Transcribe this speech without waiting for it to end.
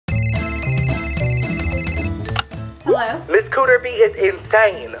Hello? Miss Cooterbee is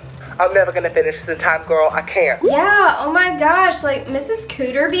insane. I'm never gonna finish this in time, girl. I can't. Yeah, oh my gosh, like Mrs.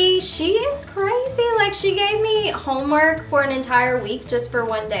 Cooterbee, she is crazy. Like she gave me homework for an entire week just for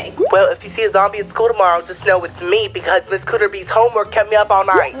one day. Well, if you see a zombie at school tomorrow, just know it's me because Miss Cooterbee's homework kept me up all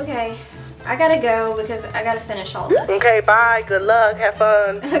night. Okay, I gotta go because I gotta finish all this. Okay, bye. Good luck. Have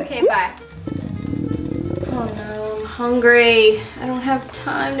fun. Okay, bye. Oh no, I'm hungry. I don't have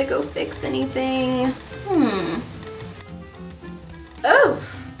time to go fix anything. Oh,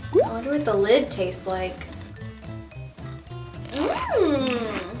 I wonder what the lid tastes like.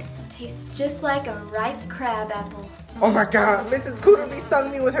 Tastes just like a ripe crab apple. Oh my God, Mrs. Cooterbee stung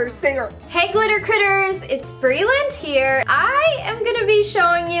me with her stinger. Hey glitter critters, it's Breland here. I am gonna be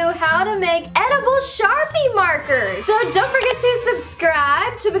showing you how to make edible Sharpie markers. So don't forget to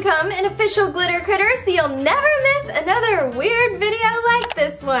subscribe to become an official glitter critter so you'll never miss another weird video like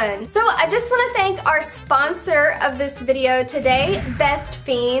this one. So I just wanna thank our sponsor of this video today, Best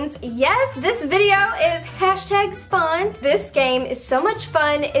Fiends. Yes, this video is #spons. This game is so much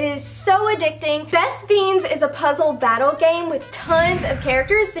fun. It is so addicting. Best Fiends is a puzzle battle game with tons of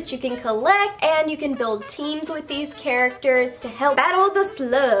characters that you can collect, and you can build teams with these characters to help battle the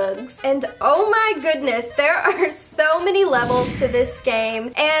slugs. And oh my goodness, there are so many levels to this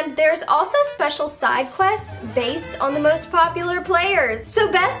game, and there's also special side quests based on the most popular players.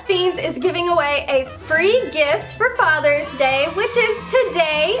 So Best Fiends is giving away a free gift for Father's Day, which is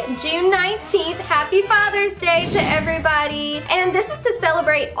today, June 19th. Happy Father's Day to everybody. And this is to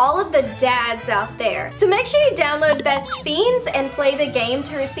celebrate all of the dads out there. So make sure you download Best Fiends and play the game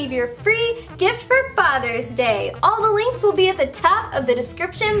to receive your free gift for Father's Day. All the links will be at the top of the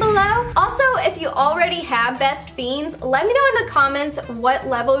description below. Also, if you already have Best Fiends, let me know in the comments what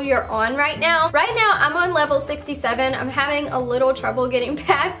level you're on right now. Right now, I'm on level 67. I'm having a little trouble getting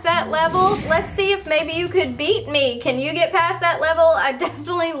past that level. Let's see if maybe you could beat me. Can you get past that level? I'd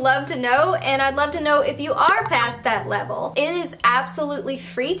definitely love to know, and I'd love to know if you are past that level. It is absolutely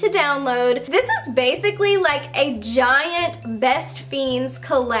free to download. This is basically like a giant Best Fiends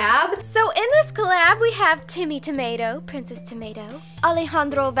collab. So in this collab we have Timmy Tomato, Princess Tomato,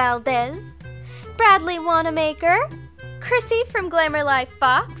 Alejandro Valdez, Bradley Wanamaker, Chrissy from Glamour Life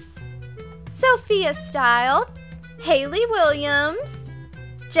Fox, Sophia Style, Haley Williams,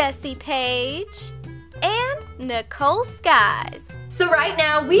 Jessie Page, and Nicole Skies. So right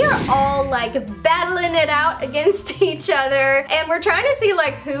now we are all like battling it out against each other, and we're trying to see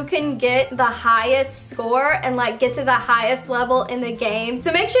like who can get the highest score and like get to the highest level in the game.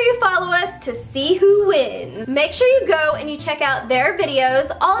 So make sure you follow us to see who wins. Make sure you go and you check out their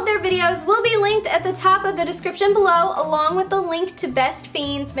videos. All of their videos will be linked at the top of the description below, along with the link to Best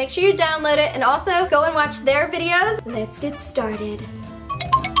Fiends. Make sure you download it and also go and watch their videos. Let's get started.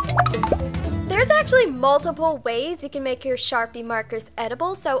 There's actually multiple ways you can make your Sharpie markers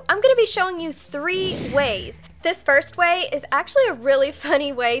edible, so I'm going to be showing you 3 ways. This first way is actually a really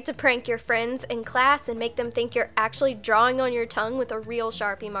funny way to prank your friends in class and make them think you're actually drawing on your tongue with a real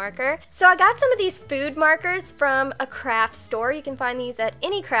Sharpie marker. So I got some of these food markers from a craft store. You can find these at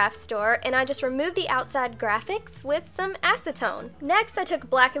any craft store, and I just removed the outside graphics with some acetone. Next, I took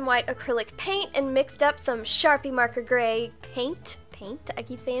black and white acrylic paint and mixed up some Sharpie marker gray paint. I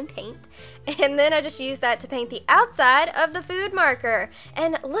keep saying paint. And then I just used that to paint the outside of the food marker.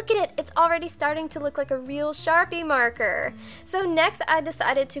 And look at it, it's already starting to look like a real Sharpie marker. So next I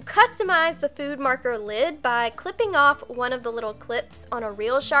decided to customize the food marker lid by clipping off one of the little clips on a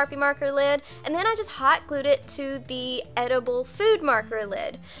real Sharpie marker lid, and then I just hot glued it to the edible food marker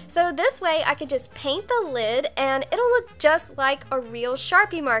lid. So this way I could just paint the lid and it'll look just like a real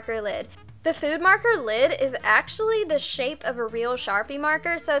Sharpie marker lid. The food marker lid is actually the shape of a real Sharpie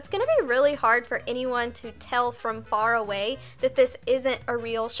marker, so it's going to be really hard for anyone to tell from far away that this isn't a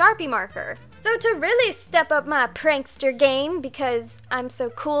real Sharpie marker. So to really step up my prankster game, because I'm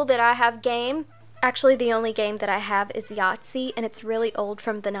so cool that I have game, actually the only game that I have is Yahtzee, and it's really old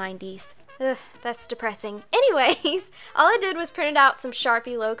from the 90s. Ugh, that's depressing. Anyways, all I did was printed out some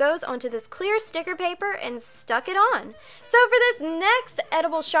Sharpie logos onto this clear sticker paper and stuck it on. So for this next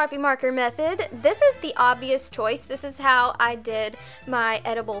edible Sharpie marker method, this is the obvious choice. This is how I did my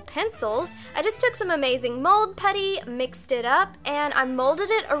edible pencils. I just took some amazing mold putty, mixed it up, and I molded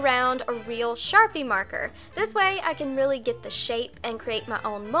it around a real Sharpie marker. This way I can really get the shape and create my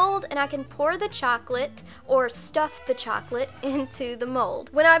own mold, and I can pour the chocolate or stuff the chocolate into the mold.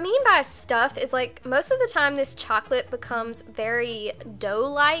 What I mean by stuff stuff is like most of the time this chocolate becomes very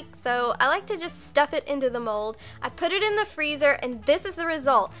dough-like, so I like to just stuff it into the mold. I put it in the freezer and this is the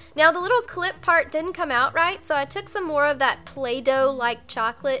result. Now the little clip part didn't come out right, so I took some more of that Play-Doh like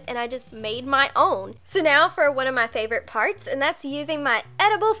chocolate and I just made my own. So now for one of my favorite parts, and that's using my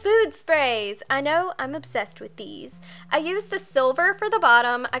edible food sprays. I know, I'm obsessed with these. I used the silver for the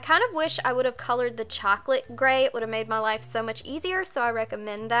bottom. I kind of wish I would have colored the chocolate gray. It would have made my life so much easier, so I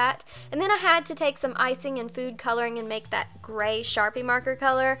recommend that. And then I had to take some icing and food coloring and make that gray Sharpie marker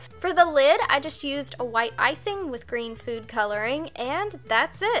color. For the lid, I just used a white icing with green food coloring, and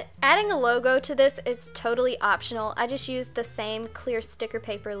that's it. Adding a logo to this is totally optional. I just used the same clear sticker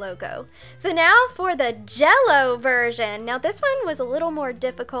paper logo. So now for the Jello version. Now this one was a little more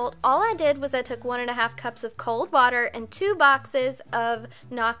difficult. All I did was I took 1.5 cups of cold water and 2 boxes of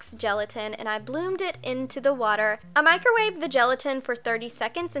Knox gelatin, and I bloomed it into the water. I microwaved the gelatin for 30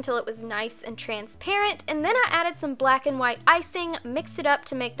 seconds until it was nice and transparent, and then I added some black and white icing, mixed it up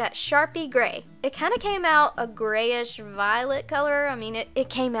to make that Sharpie gray. It kind of came out a grayish violet color. I mean, it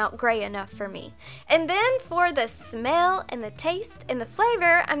came out gray enough for me. And then for the smell and the taste and the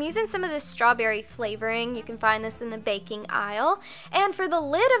flavor, I'm using some of this strawberry flavoring. You can find this in the baking aisle. And for the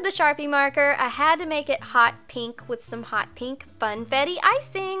lid of the Sharpie marker, I had to make it hot pink with some hot pink funfetti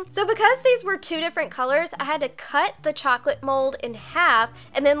icing. So because these were 2 different colors, I had to cut the chocolate mold in half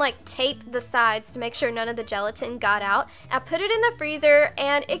and then like tape the sides to make sure none of the gelatin got out. I put it in the freezer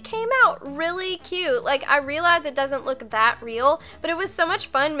and it came out really cute. Like, I realize it doesn't look that real, but it was so much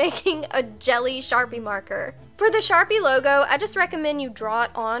fun making a jelly Sharpie marker. For the Sharpie logo, I just recommend you draw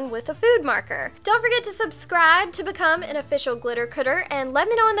it on with a food marker. Don't forget to subscribe to become an official glitter critter, and let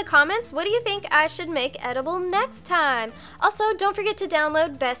me know in the comments, what do you think I should make edible next time? Also, don't forget to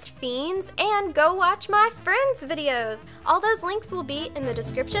download Best Fiends and go watch my friends' videos. All those links will be in the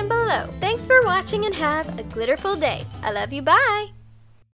description below. Thanks for watching and have a glitterful day. I love you, bye!